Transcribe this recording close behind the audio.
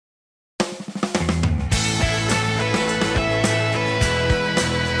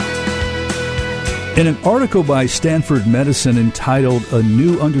In an article by Stanford Medicine entitled A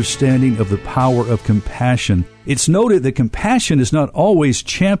New Understanding of the Power of Compassion, it's noted that compassion is not always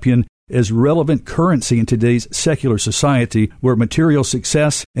championed as relevant currency in today's secular society, where material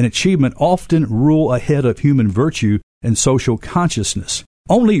success and achievement often rule ahead of human virtue and social consciousness.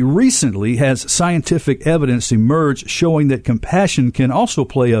 Only recently has scientific evidence emerged showing that compassion can also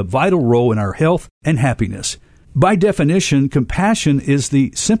play a vital role in our health and happiness. By definition, compassion is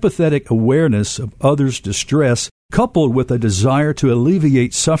the sympathetic awareness of others' distress coupled with a desire to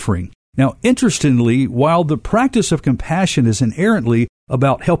alleviate suffering. Now, interestingly, while the practice of compassion is inherently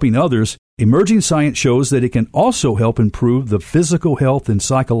about helping others, emerging science shows that it can also help improve the physical health and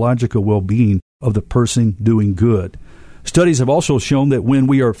psychological well-being of the person doing good. Studies have also shown that when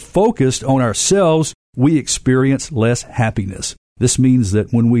we are focused on ourselves, we experience less happiness. This means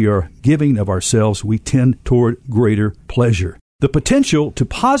that when we are giving of ourselves, we tend toward greater pleasure. The potential to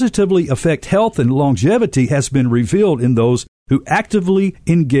positively affect health and longevity has been revealed in those who actively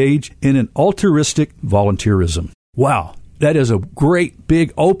engage in an altruistic volunteerism. Wow, that is a great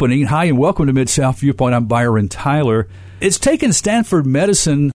big opening. Hi, and welcome to Mid-South Viewpoint. I'm Byron Tyler. It's taken Stanford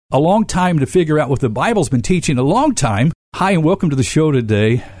Medicine a long time to figure out what the Bible's been teaching a long time. Hi, and welcome to the show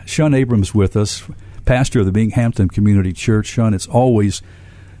today. Sean Abrams with us, pastor of the Binghamton Community Church. Sean, it's always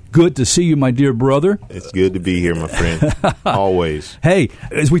good to see you, my dear brother. It's good to be here, my friend. Always. Hey,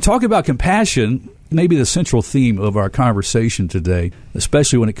 as we talk about compassion, maybe the central theme of our conversation today,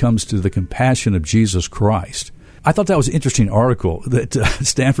 especially when it comes to the compassion of Jesus Christ. I thought that was an interesting article that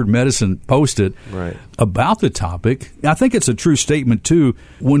Stanford Medicine posted about the topic. I think it's a true statement, too.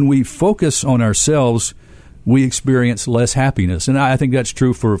 When we focus on ourselves, we experience less happiness. And I think that's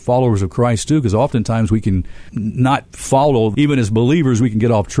true for followers of Christ, too, because oftentimes we can not follow, even as believers, we can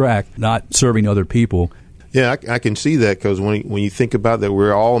get off track, not serving other people. Yeah, I can see that, because when you think about that,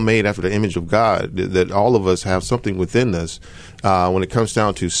 we're all made after the image of God, that all of us have something within us when it comes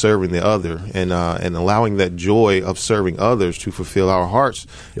down to serving the other and allowing that joy of serving others to fulfill our hearts.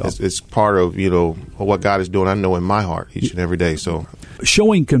 It's part of, what God is doing, I know, in my heart each and every day. So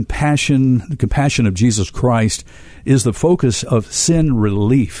showing compassion, the compassion of Jesus Christ, is the focus of Sin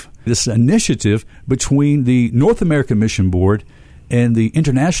Relief, this initiative between the North American Mission Board and the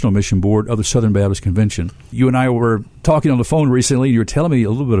International Mission Board of the Southern Baptist Convention. You and I were talking on the phone recently. You were telling me a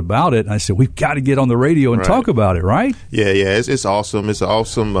little bit about it, and I said, we've got to get on the radio and talk about it, right? Yeah, it's awesome. It's an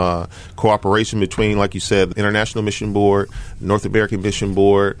awesome cooperation between, like you said, the International Mission Board, North American Mission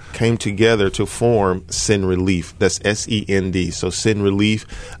Board, came together to form Sin Relief. That's SEND. So Sin Relief.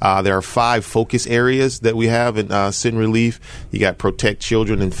 There are 5 focus areas that we have in Sin Relief. You got protect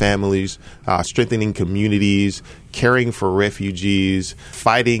children and families, strengthening communities, caring for refugees,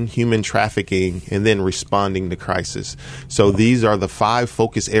 fighting human trafficking, and then responding to crisis. So these are the 5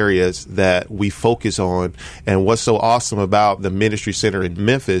 focus areas that we focus on. And what's so awesome about the Ministry Center in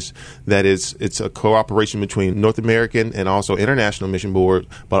Memphis, that it's a cooperation between North American and also International Mission Board,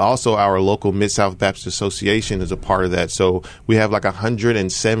 but also our local Mid-South Baptist Association is a part of that. So we have like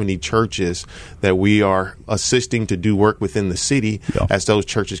 170 churches that we are assisting to do work within the city as those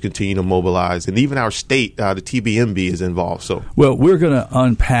churches continue to mobilize. And even our state, the TBMB, is involved. So, well, we're going to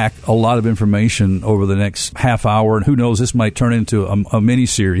unpack a lot of information over the next half hour, and who knows, this might turn into a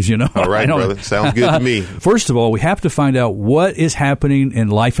mini-series, All right, brother. Sounds good to me. First of all, we have to find out what is happening in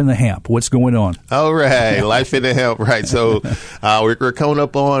Life in the Hemp. What's going on? All right, Life in the Hemp, right. So we're coming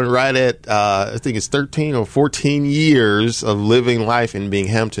up on right at, I think it's 13 or 14 years of living life in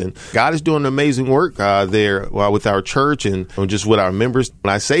Binghamton. God is doing amazing work there with our church and just with our members.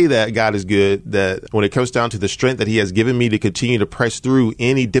 When I say that God is good, that when it comes down to the strength that He has given me to continue to press through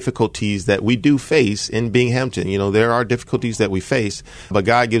any difficulties that we do face in Binghamton. There are difficulties that we face, but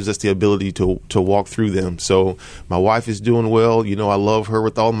God gives us the ability to walk through them. So my wife is doing well. I love her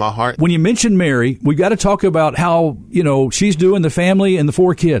with all my heart. When you mention Mary, we got to talk about how, she's doing, the family and the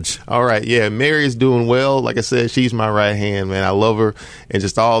 4 kids. All right. Yeah. Mary is doing well. Like I said, she's my right hand, man. I love her, and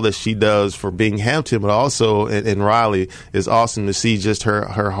just all that she does for Binghamton, but also in Raleigh is awesome to see just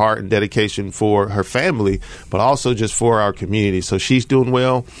her heart and dedication for her family, but also just for our community. So she's doing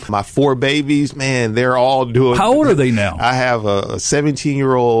well. My 4 babies, man, they're all doing. How old are they now? I have a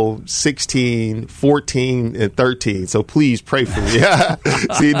 17-year-old, 16, 14, and 13. So please pray for me.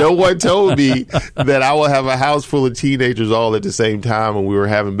 See, no one told me that I would have a house full of teenagers all at the same time when we were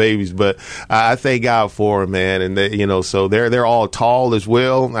having babies. But I thank God for them, man. And they, so they're all tall as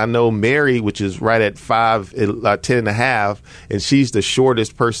well. I know Mary, which is right at 10 and a half, and she's the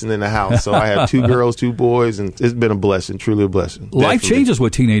shortest person in the house. So I have 2 girls, 2 boys, and it's been a blessing, truly a blessing. Life changes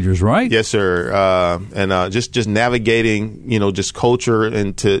with teenagers, right? Yes, sir. And just navigating, just culture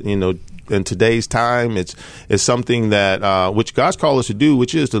and to, in today's time. It's something that which God's called us to do,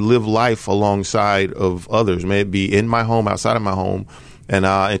 which is to live life alongside of others, may it be in my home, outside of my home,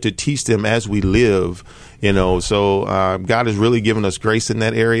 and to teach them as we live. So God has really given us grace in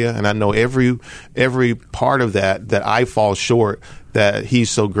that area, and I know every part of that I fall short, that He's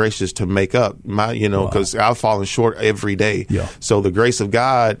so gracious to make up because I've fallen short every day. Yeah. So the grace of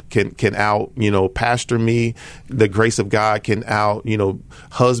God can out pastor me. The grace of God can out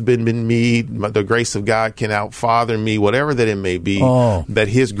husband me. The grace of God can out father me. Whatever that it may be, that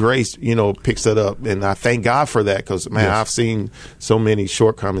His grace picks it up, and I thank God for that, because I've seen so many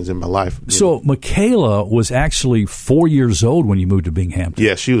shortcomings in my life. So Michaela was actually 4 years old when you moved to Binghamton.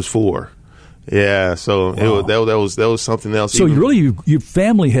 Yeah, she was 4. Yeah, so that was something else. So your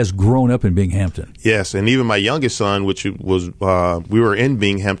family has grown up in Binghamton. Yes, and even my youngest son, which was we were in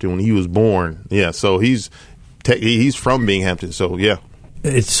Binghamton when he was born. Yeah, so he's from Binghamton. So yeah,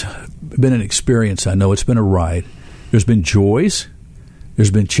 it's been an experience. I know it's been a ride. There's been joys.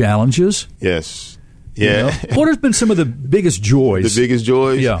 There's been challenges. Yes. Yeah. What has been some of the biggest joys? The biggest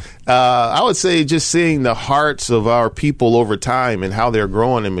joys? Yeah. I would say just seeing the hearts of our people over time and how they're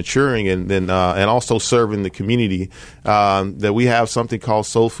growing and maturing, and also serving the community. That we have something called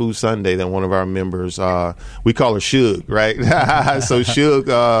Soul Food Sunday that one of our members, we call her Shug, right? So Shug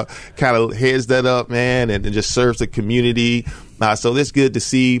kind of heads that up, man, and just serves the community. So it's good to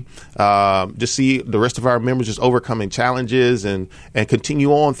see, just see the rest of our members just overcoming challenges and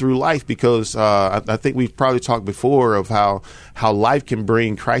continue on through life, because I think we've probably talked before of how life can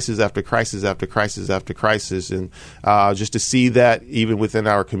bring crisis after crisis after crisis after crisis, and just to see that even within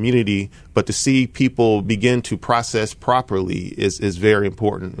our community, but to see people begin to process properly is very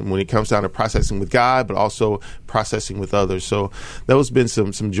important when it comes down to processing with God, but also processing with others. So those been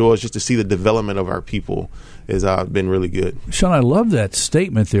some joys, just to see the development of our people has been really good. Sean, I love that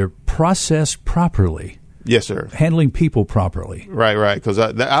statement there, process properly. Yes, sir. Handling people properly. Right. Because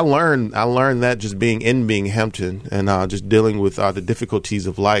I learned that just being in Binghamton and just dealing with the difficulties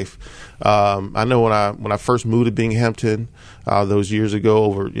of life. I know when I first moved to Binghamton those years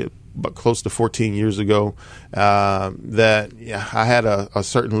ago, but close to 14 years ago, that I had a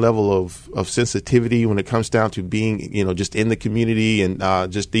certain level of sensitivity when it comes down to being, just in the community, and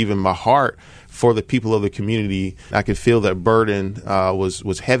just even my heart for the people of the community. I could feel that burden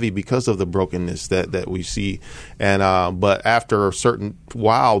was heavy because of the brokenness that we see. And but after a certain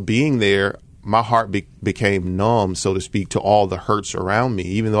while being there, my heart became numb, so to speak, to all the hurts around me,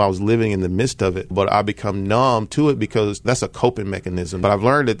 even though I was living in the midst of it. But I become numb to it because that's a coping mechanism. But I've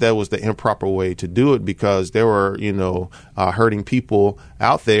learned that was the improper way to do it, because there were, hurting people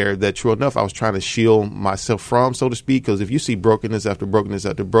out there that, true enough, I was trying to shield myself from, so to speak, because if you see brokenness after brokenness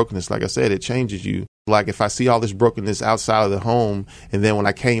after brokenness, like I said, it changes you. Like if I see all this brokenness outside of the home, and then when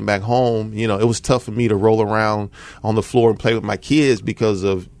I came back home, it was tough for me to roll around on the floor and play with my kids because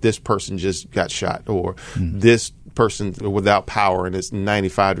of this person just got shot, or this person without power and it's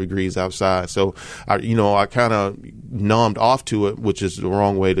 95 degrees outside. So, I kind of numbed off to it, which is the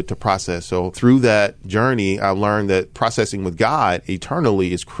wrong way to process. So through that journey, I learned that processing with God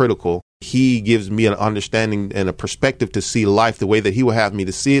eternally is critical. He gives me an understanding and a perspective to see life the way that He would have me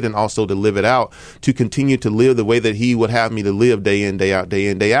to see it, and also to live it out, to continue to live the way that He would have me to live day in, day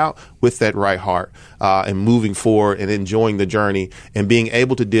out, with that right heart, and moving forward and enjoying the journey and being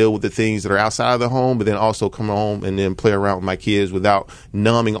able to deal with the things that are outside of the home, but then also come home and then play around with my kids without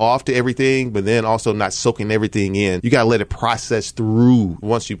numbing off to everything, but then also not soaking everything in. You got to let it process through.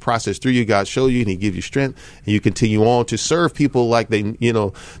 Once you process through, you God show you and He give you strength, and you continue on to serve people like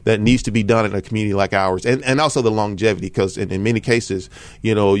that needs to be done in a community like ours, and also the longevity, because in many cases,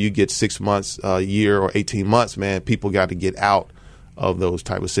 you get 6 months, a year, or 18 months, man, people got to get out of those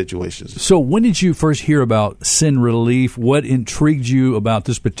type of situations. So when did you first hear about Sin Relief? What intrigued you about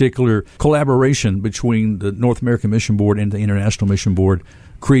this particular collaboration between the North American Mission Board and the International Mission Board,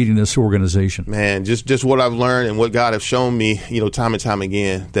 creating this organization? Man, just what I've learned and what God has shown me, time and time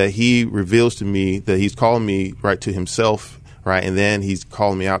again, that He reveals to me that He's calling me right to Himself, right? And then He's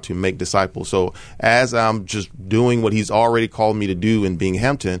calling me out to make disciples. So as I'm just doing what He's already called me to do in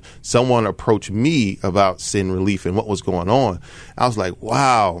Binghamton, someone approached me about Sin Relief and what was going on. I was like,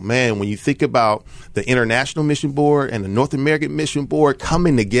 wow, man, when you think about the International Mission Board and the North American Mission Board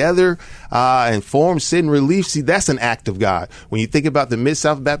coming together and form Sin Relief, see, that's an act of God. When you think about the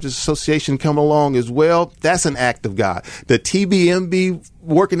Mid-South Baptist Association coming along as well, that's an act of God. The TBMB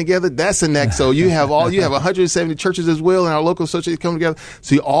working together, that's a next. So you have 170 churches as well in our local association come together.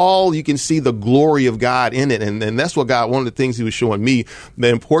 So you can see the glory of God in it. And that's what one of the things he was showing me, the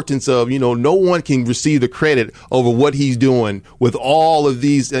importance of, no one can receive the credit over what he's doing with all of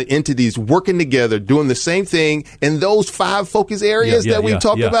these entities working together, doing the same thing in those 5 focus areas that we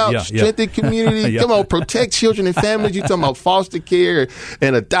talked about. Strengthen community. Come on, protect children and families. You're talking about foster care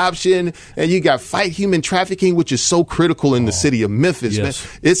and adoption. And you got fight human trafficking, which is so critical in the city of Memphis. Man.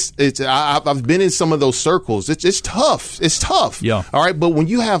 I've been in some of those circles. It's tough. It's tough. Yeah. All right. But when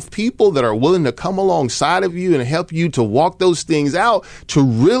you have people that are willing to come alongside of you and help you to walk those things out, to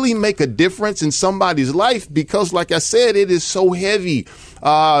really make a difference in somebody's life, because like I said, it is so heavy.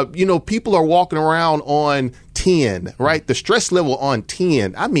 People are walking around on 10, right? The stress level on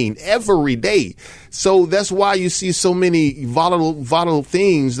 10. I mean, every day. So that's why you see so many volatile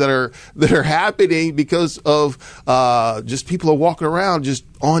things that are happening, because of just people are walking around just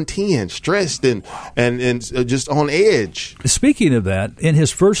on 10, stressed and just on edge. Speaking of that, in his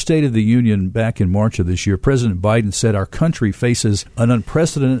first State of the Union back in March of this year, President Biden said our country faces an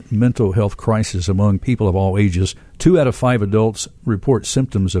unprecedented mental health crisis among people of all ages. 2 out of 5 adults report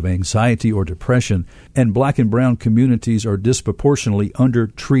symptoms of anxiety or depression, and Black and brown communities are disproportionately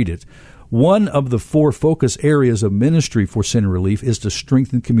undertreated. One of the 4 focus areas of ministry for Sin Relief is to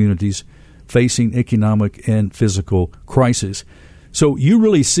strengthen communities facing economic and physical crisis. So you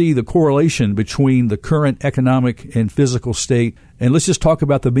really see the correlation between the current economic and physical state. And let's just talk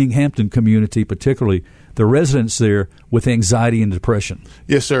about the Binghamton community, particularly the residents there with anxiety and depression.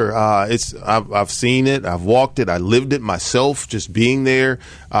 Yes, sir. I've seen it. I've walked it. I lived it myself, just being there.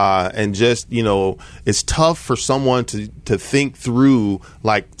 And just, it's tough for someone to think through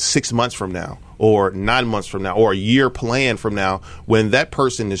like 6 months from now, or 9 months from now, or a year plan from now, when that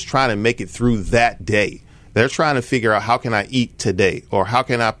person is trying to make it through that day. They're trying to figure out, how can I eat today, or how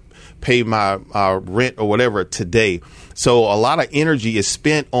can I pay my rent or whatever today. So a lot of energy is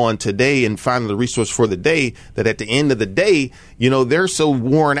spent on today and finding the resource for the day, that at the end of the day, they're so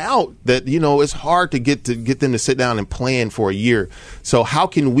worn out that, it's hard to get them to sit down and plan for a year. So how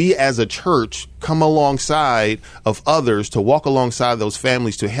can we as a church come alongside of others to walk alongside those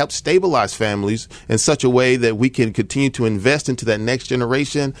families, to help stabilize families in such a way that we can continue to invest into that next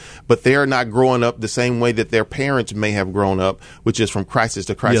generation, but they're not growing up the same way that their parents may have grown up, which is from crisis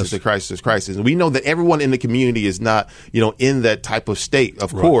to crisis to crisis to crisis. And we know that everyone in the community is not, in that type of state,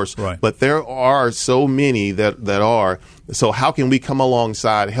 of course, but there are so many that are. So how can we come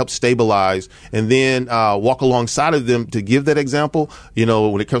alongside, help stabilize, and then walk alongside of them to give that example?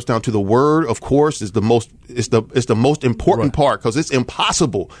 When it comes down to the word, of course, is the most important part, because it's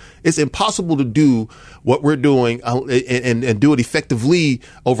impossible. It's impossible to do what we're doing and do it effectively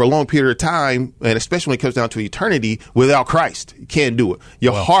over a long period of time, and especially when it comes down to eternity, without Christ. You can't do it.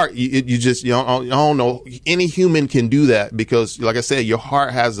 Your heart, I don't know, any human can do that, because, like I said, your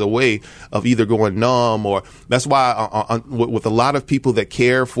heart has a way of either going numb, or that's why with a lot of people that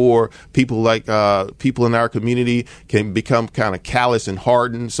care for people, like people in our community, can become kind of callous and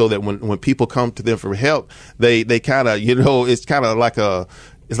hardened, so that when people come to them for help, they kind of, it's kind of like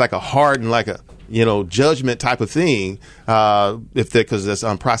it's like a hardened, like a, judgment type of thing, because that's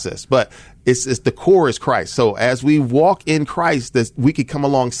unprocessed. But it's the core is Christ. So as we walk in Christ, that we could come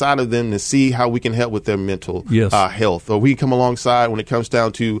alongside of them to see how we can help with their mental health, or we can come alongside when it comes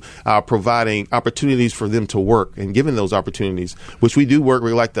down to providing opportunities for them to work and giving those opportunities, which we do work.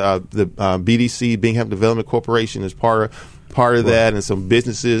 We like the BDC, Binghamton Development Corporation, is part of that, and some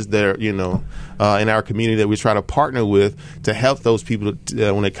businesses that are, in our community that we try to partner with to help those people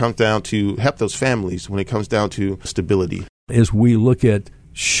when it comes down to help those families when it comes down to stability. As we look at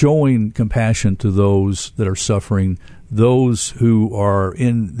showing compassion to those that are suffering, those who are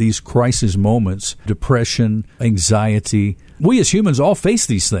in these crisis moments, depression, anxiety, we as humans all face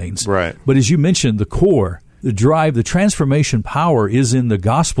these things. Right. But as you mentioned, the core, the drive, the transformation power is in the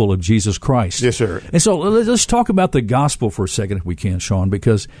gospel of Jesus Christ. Yes, sir. And so let's talk about the gospel for a second, if we can, Sean,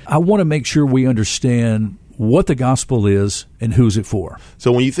 because I want to make sure we understand what the gospel is and who's it for.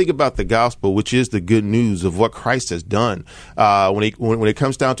 So when you think about the gospel, which is the good news of what Christ has done, when it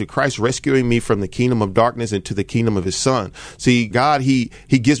comes down to Christ rescuing me from the kingdom of darkness into the kingdom of his son, see, God, he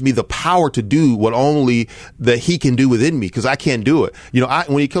gives me the power to do what only that he can do within me, because I can't do it.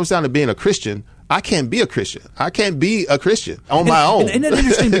 When it comes down to being a Christian, I can't be a Christian. I can't be a Christian on my own. And that's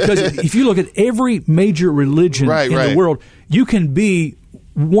interesting, because if you look at every major religion in the world, you can be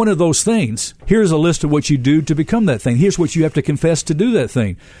one of those things. Here's a list of what you do to become that thing. Here's what you have to confess to do that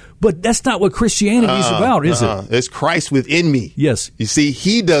thing. But that's not what Christianity is about, is it? It's Christ within me. Yes. You see,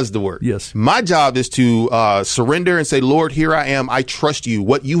 he does the work. Yes. My job is to surrender and say, Lord, here I am. I trust you.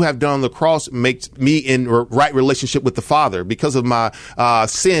 What you have done on the cross makes me in right relationship with the Father. Because of my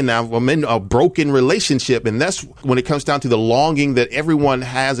sin, I'm in a broken relationship. And that's when it comes down to the longing that everyone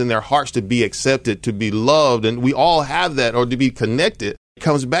has in their hearts to be accepted, to be loved. And we all have that, or to be connected. It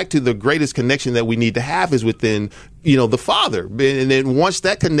comes back to the greatest connection that we need to have is within, the Father. And then once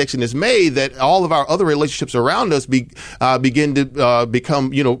that connection is made, that all of our other relationships around us begin to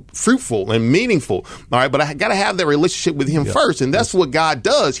become, fruitful and meaningful. All right. But I got to have that relationship with him first. And that's what God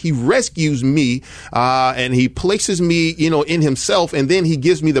does. He rescues me and he places me, in himself. And then he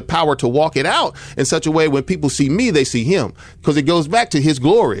gives me the power to walk it out in such a way when people see me, they see him, because it goes back to his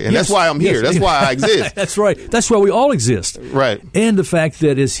glory. And that's why I'm here. That's why I exist. That's right. That's why we all exist. Right. And the fact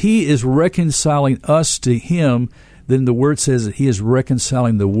that as he is reconciling us to him, then the word says that he is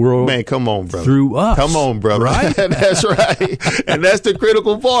reconciling the world. Man, come on, brother. Through us. Come on, brother. Right? That's right. And that's the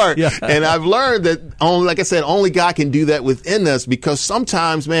critical part. Yeah. And I've learned that, only God can do that within us, because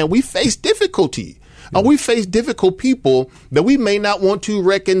sometimes, man, we face difficulty. We face difficult people that we may not want to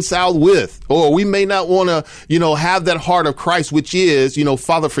reconcile with, or we may not want to, have that heart of Christ, which is,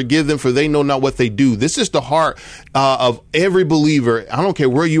 Father, forgive them, for they know not what they do. This is the heart of every believer. I don't care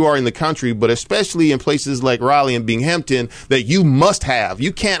where you are in the country, but especially in places like Raleigh and Binghamton, that you must have.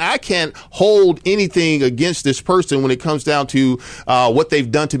 I can't hold anything against this person when it comes down to what they've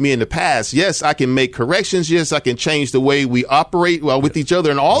done to me in the past. Yes, I can make corrections. Yes, I can change the way we operate with each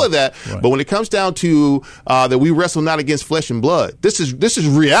other and all of that. Right. But when it comes down to that we wrestle not against flesh and blood, this is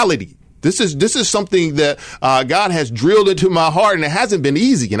reality. This is something that God has drilled into my heart, and it hasn't been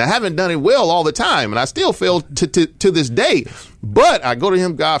easy, and I haven't done it well all the time, and I still fail to this day. But I go to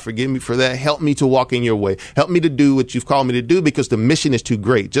him, God, forgive me for that. Help me to walk in your way. Help me to do what you've called me to do, because the mission is too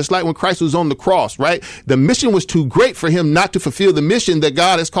great. Just like when Christ was on the cross, right? The mission was too great for him not to fulfill the mission that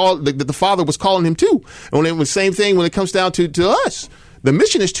God has called, that the Father was calling him to. And it was the same thing when it comes down to us. The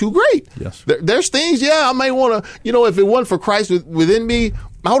mission is too great. Yes. There's things, I may want to, if it wasn't for Christ within me,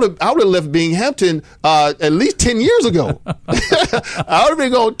 I would have left Binghamton at least 10 years ago. I would have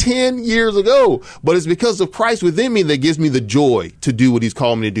been gone 10 years ago. But it's because of Christ within me that gives me the joy to do what he's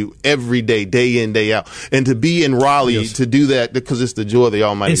called me to do every day, day in, day out. And to be in Raleigh, to do that, because it's the joy of the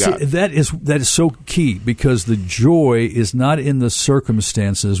Almighty God. That is so key, because the joy is not in the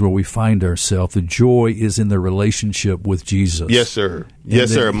circumstances where we find ourselves. The joy is in the relationship with Jesus. Yes, sir.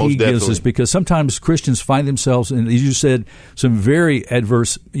 Yes, sir. Most definitely. Gives us, because sometimes Christians find themselves in, as you said, some very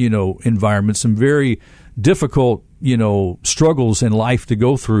adverse, environments, some very difficult, struggles in life to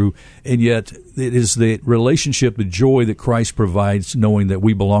go through. And yet it is the relationship, the joy that Christ provides, knowing that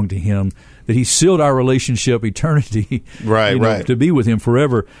we belong to him, that he sealed our relationship eternity, right. to be with him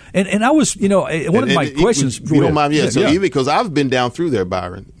forever. And I was, one of my questions. If you don't mind, even because I've been down through there,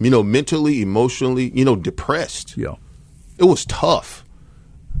 Byron, mentally, emotionally, depressed. Yeah. It was tough.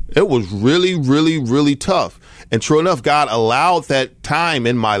 It was really, really, really tough. And true enough, God allowed that time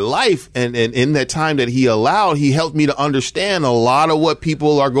in my life. And in that time that he allowed, he helped me to understand a lot of what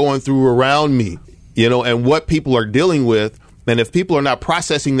people are going through around me, and what people are dealing with. And if people are not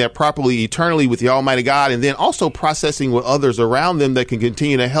processing that properly eternally with the Almighty God, and then also processing with others around them that can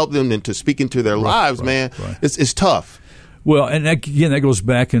continue to help them and to speak into their lives, it's tough. Well, and again, that goes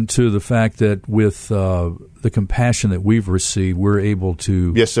back into the fact that with the compassion that we've received, we're able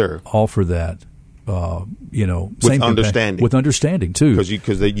to offer that, with understanding. With understanding, too. Because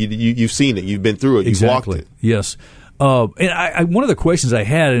you've seen it. You've been through it. Exactly. You've walked it. Yes. And one of the questions I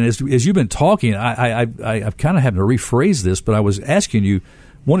had, and as you've been talking, I've kind of having to rephrase this, but I was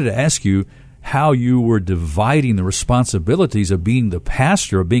wanted to ask you how you were dividing the responsibilities of being the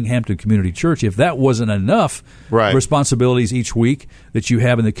pastor of Binghamton Community Church, if that wasn't enough responsibilities each week that you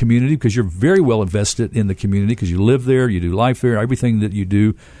have in the community, because you're very well invested in the community, because you live there, you do life there, everything that you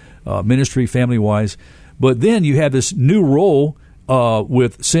do, ministry, family-wise. But then you have this new role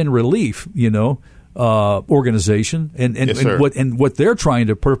with Sin Relief, organization and what they're trying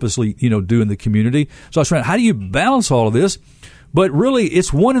to purposely, do in the community. So I was trying, how do you balance all of this? But really,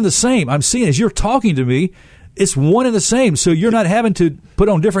 it's one and the same. I'm seeing, as you're talking to me, it's one and the same. So you're not having to put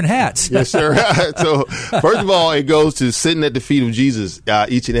on different hats. Yes, sir. So first of all, it goes to sitting at the feet of Jesus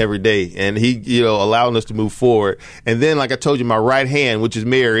each and every day, and he, allowing us to move forward. And then, like I told you, my right hand, which is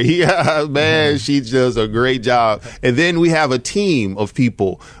Mary, man, she does a great job. And then we have a team of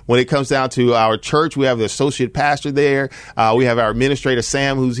people. When it comes down to our church, we have the associate pastor there. We have our administrator,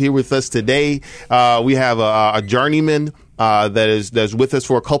 Sam, who's here with us today. We have a journeyman that's with us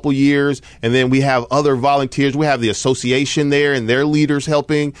for a couple years. And then we have other volunteers. We have the association there and their leaders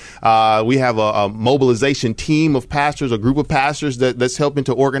helping. We have a mobilization team of pastors, a group of pastors that's helping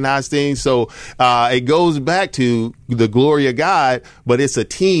to organize things. So it goes back to the glory of God, but it's a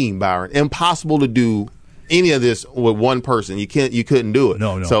team, Byron. Impossible to do any of this with one person. You couldn't do it.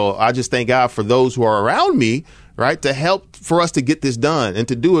 No. So I just thank God for those who are around me, right, to help for us to get this done and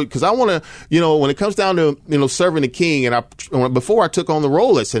to do it. Because I want to, when it comes down to, serving the King, and before I took on the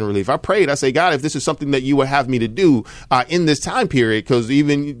role at Sin Relief, I prayed. I say, God, if this is something that you would have me to do in this time period, because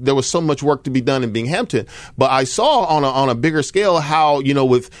even there was so much work to be done in Binghamton. But I saw on a bigger scale how,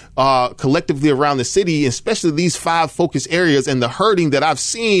 with collectively around the city, especially these 5 focus areas and the hurting that I've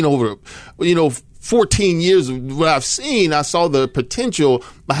seen over, 14 years of what I've seen, I saw the potential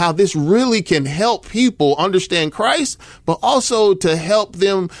of how this really can help people understand Christ, but also to help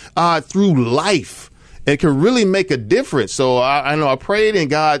them through life. It can really make a difference. So I know I prayed and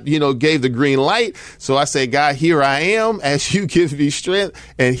God, gave the green light. So I said, God, here I am as you give me strength.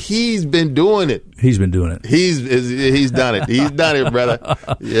 And he's been doing it. He's been doing it. He's done it. He's done it, brother.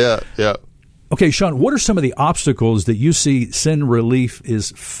 Yeah. Okay, Sean, what are some of the obstacles that you see Sin Relief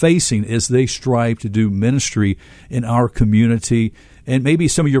is facing as they strive to do ministry in our community, and maybe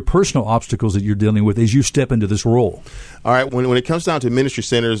some of your personal obstacles that you're dealing with as you step into this role? All right. When it comes down to ministry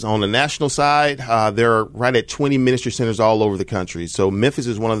centers on the national side, there are right at 20 ministry centers all over the country. So Memphis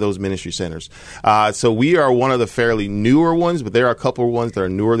is one of those ministry centers. So we are one of the fairly newer ones, but there are a couple of ones that are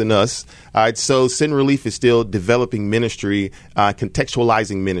newer than us. All right. So Sin Relief is still developing ministry,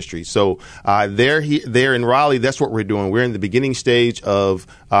 contextualizing ministry. So there in Raleigh, that's what we're doing. We're in the beginning stage of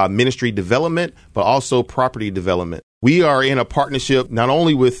ministry development, but also property development. We are in a partnership not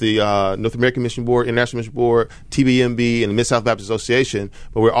only with the North American Mission Board, International Mission Board, TBMB, and the Mid-South Baptist Association,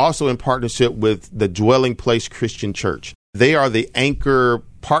 but we're also in partnership with the Dwelling Place Christian Church. They are the anchor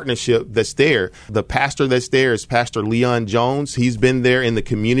partnership that's there. The pastor that's there is Pastor Leon Jones. He's been there in the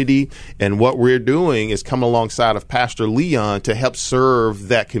community, and what we're doing is coming alongside of Pastor Leon to help serve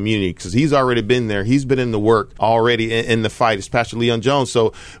that community, because he's already been there. He's been in the work already in the fight. It's Pastor Leon Jones.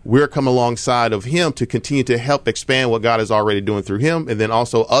 So we're coming alongside of him to continue to help expand what God is already doing through him, and then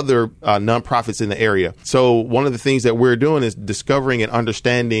also other nonprofits in the area. So one of the things that we're doing is discovering and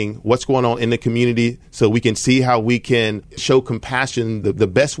understanding what's going on in the community so we can see how we can show compassion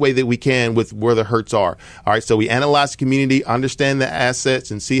the best way that we can with where the hurts are. All right. So we analyze the community, understand the assets,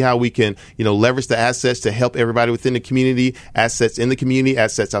 and see how we can, leverage the assets to help everybody within the community, assets in the community,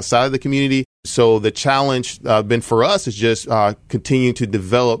 assets outside of the community. So the challenge been for us is just continuing to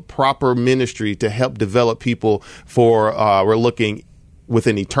develop proper ministry to help develop people for we're looking with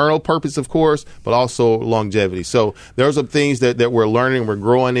an eternal purpose, of course, but also longevity. So there's some things that we're learning, we're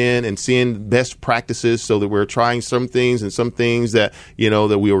growing in and seeing best practices, so that we're trying some things and some things that,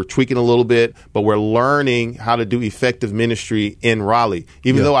 that we were tweaking a little bit, but we're learning how to do effective ministry in Raleigh,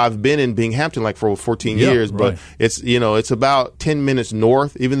 even though I've been in Binghamton for over 14 years, but it's, it's about 10 minutes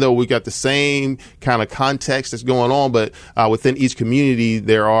north, even though we got the same kind of context that's going on, but within each community,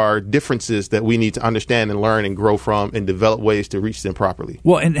 there are differences that we need to understand and learn and grow from and develop ways to reach them properly.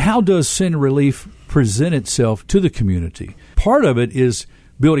 Well, and how does Sin Relief present itself to the community? Part of it is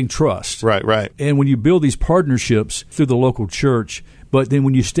building trust. Right. And when you build these partnerships through the local church, but then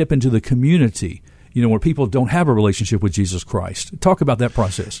when you step into the community, where people don't have a relationship with Jesus Christ. Talk about that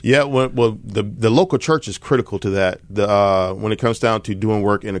process. Yeah, well, the local church is critical to that when it comes down to doing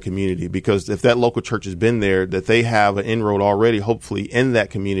work in a community, because if that local church has been there, that they have an inroad already, hopefully, in that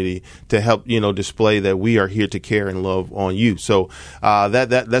community to help, display that we are here to care and love on you. So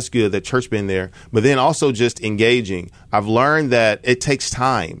that's good, that church been there. But then also just engaging. I've learned that it takes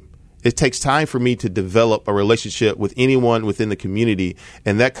time. It takes time for me to develop a relationship with anyone within the community,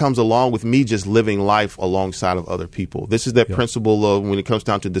 and that comes along with me just living life alongside of other people. This is that principle of when it comes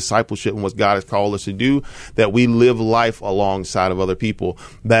down to discipleship and what God has called us to do, that we live life alongside of other people.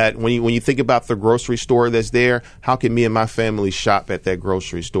 That when you think about the grocery store that's there, how can me and my family shop at that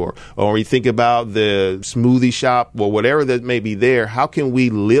grocery store? Or when you think about the smoothie shop or whatever that may be there, how can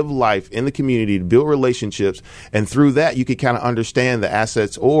we live life in the community to build relationships? And through that, you can kind of understand the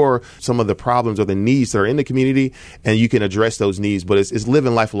assets or some of the problems or the needs that are in the community, and you can address those needs. But it's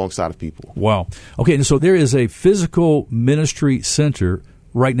living life alongside of people. Wow. Okay, and so there is a physical ministry center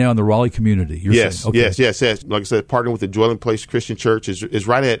right now in the Raleigh community. Yes. Like I said, partnering with the Dwelling Place Christian Church is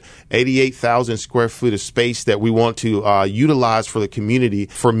right at 88,000 square feet of space that we want to utilize for the community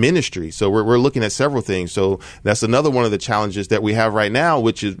for ministry. So we're looking at several things. So that's another one of the challenges that we have right now,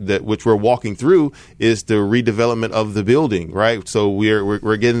 which we're walking through, is the redevelopment of the building. Right. So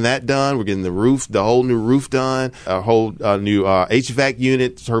we're getting that done. We're getting the whole new roof done, a whole new HVAC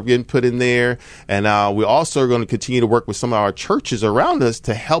units are getting put in there, and we also are going to continue to work with some of our churches around us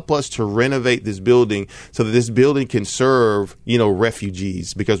to help us to renovate this building so that this building can serve,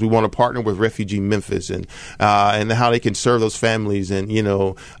 refugees, because we want to partner with Refugee Memphis and how they can serve those families and,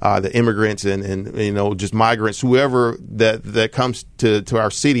 the immigrants and just migrants, whoever that comes to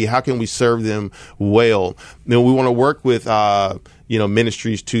our city. How can we serve them well? We want to work with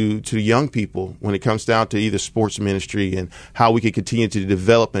ministries to young people when it comes down to either sports ministry and how we can continue to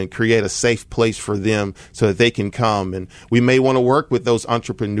develop and create a safe place for them so that they can come. And we may want to work with those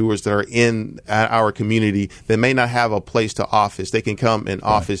entrepreneurs that are in our community that may not have a place to office. They can come and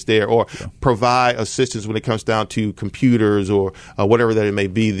office there or provide assistance when it comes down to computers or whatever that it may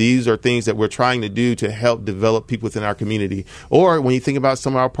be. These are things that we're trying to do to help develop people within our community. Or when you think about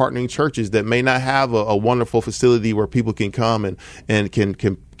some of our partnering churches that may not have a wonderful facility where people can come and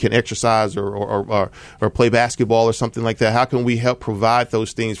can exercise or play basketball or something like that. How can we help provide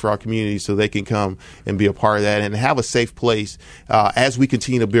those things for our community so they can come and be a part of that and have a safe place as we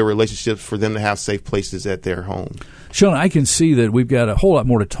continue to build relationships for them to have safe places at their home? Sean, I can see that we've got a whole lot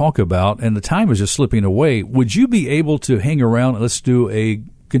more to talk about, and the time is just slipping away. Would you be able to hang around and let's do a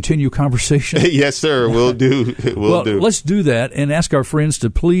continue conversation? Yes, sir. We'll do. We'll do. Let's do that and ask our friends to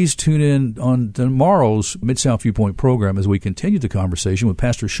please tune in on tomorrow's Mid-South Viewpoint program as we continue the conversation with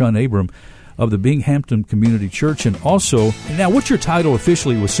Pastor Sean Abram of the Binghamton Community Church. And also, now, what's your title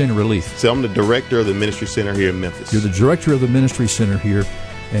officially with Sin Relief? So I'm the director of the Ministry Center here in Memphis. You're the director of the Ministry Center here,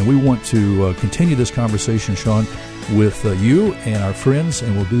 and we want to continue this conversation, Sean, with you and our friends,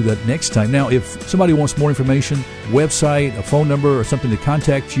 and we'll do that next time. Now, if somebody wants more information, website, a phone number, or something to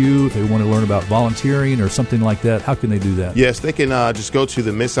contact you, if they want to learn about volunteering or something like that, how can they do that? Yes, they can just go to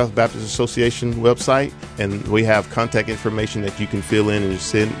the Mid-South Baptist Association website, and we have contact information that you can fill in and just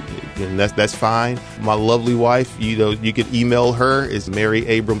send, and that's fine. My lovely wife, you can email her, is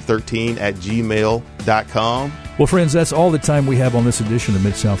maryabram13@gmail.com. Well, friends, that's all the time we have on this edition of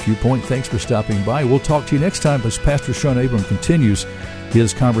Mid-South Viewpoint. Thanks for stopping by. We'll talk to you next time as Pastor Sean Abram continues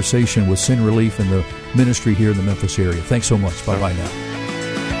his conversation with Sin Relief and the ministry here in the Memphis area. Thanks so much. Bye-bye now.